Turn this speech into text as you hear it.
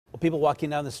People walking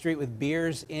down the street with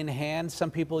beers in hand, some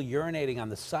people urinating on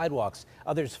the sidewalks,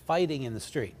 others fighting in the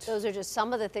street. Those are just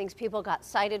some of the things people got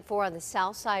cited for on the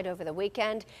south side over the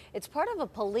weekend. It's part of a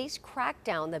police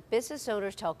crackdown that business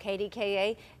owners tell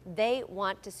KDKA they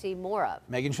want to see more of.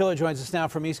 Megan Schiller joins us now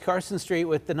from East Carson Street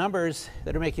with the numbers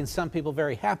that are making some people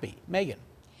very happy. Megan.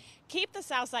 Keep the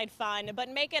South Side fun, but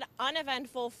make it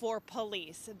uneventful for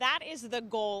police. That is the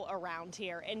goal around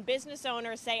here. And business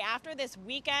owners say after this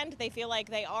weekend, they feel like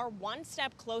they are one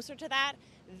step closer to that.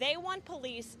 They want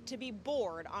police to be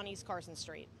bored on East Carson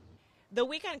Street. The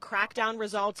weekend crackdown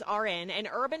results are in, and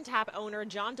Urban Tap owner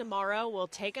John DeMauro will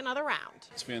take another round.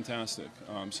 It's fantastic.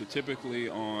 So typically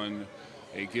on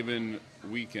a given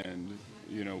weekend,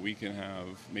 we can have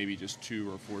maybe just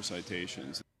 2 or 4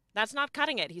 citations. That's not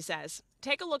cutting it, he says.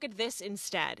 Take a look at this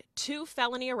instead. 2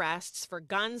 felony arrests for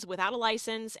guns without a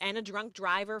license and a drunk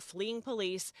driver fleeing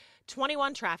police,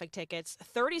 21 traffic tickets,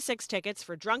 36 tickets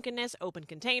for drunkenness, open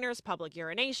containers, public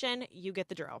urination. You get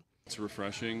the drill. It's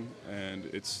refreshing, and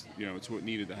it's what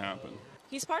needed to happen.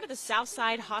 He's part of the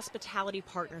Southside Hospitality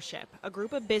Partnership, a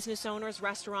group of business owners,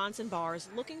 restaurants, and bars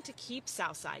looking to keep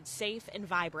Southside safe and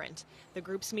vibrant. The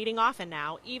group's meeting often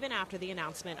now, even after the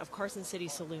announcement of Carson City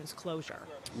Saloon's closure.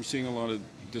 We're seeing a lot of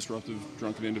disruptive,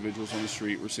 drunken individuals on the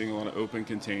street. We're seeing a lot of open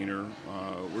container.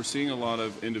 We're seeing a lot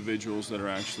of individuals that are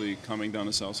actually coming down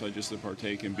the Southside just to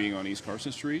partake in being on East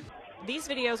Carson Street. These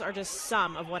videos are just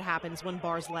some of what happens when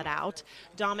bars let out.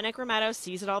 Dominic Rometto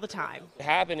sees it all the time. What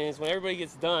happens is when everybody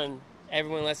gets done,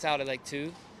 everyone lets out at like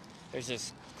 2. There's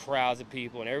just crowds of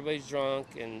people and everybody's drunk,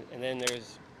 and then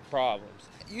there's problems.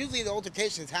 Usually the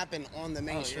altercations happen on the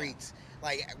main streets.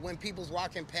 Like when people's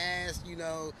walking past,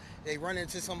 they run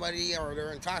into somebody or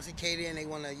they're intoxicated and they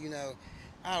want to,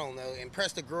 I don't know,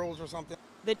 impress the girls or something.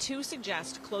 The 2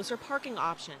 suggest closer parking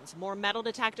options, more metal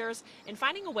detectors, and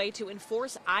finding a way to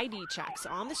enforce ID checks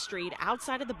on the street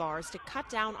outside of the bars to cut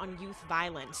down on youth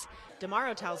violence.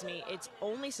 DeMauro tells me it's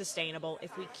only sustainable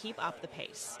if we keep up the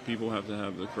pace. People have to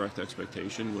have the correct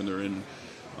expectation when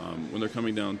they're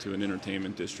coming down to an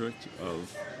entertainment district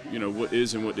of what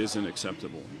is and what isn't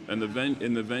acceptable. And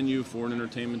the venue for an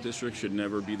entertainment district should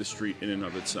never be the street in and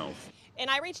of itself. And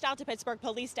I reached out to Pittsburgh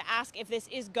police to ask if this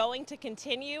is going to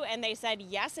continue, and they said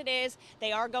yes, it is.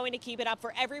 They are going to keep it up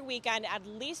for every weekend, at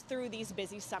least through these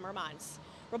busy summer months.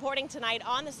 Reporting tonight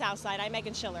on the South Side, I'm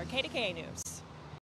Megan Schiller, KDKA News.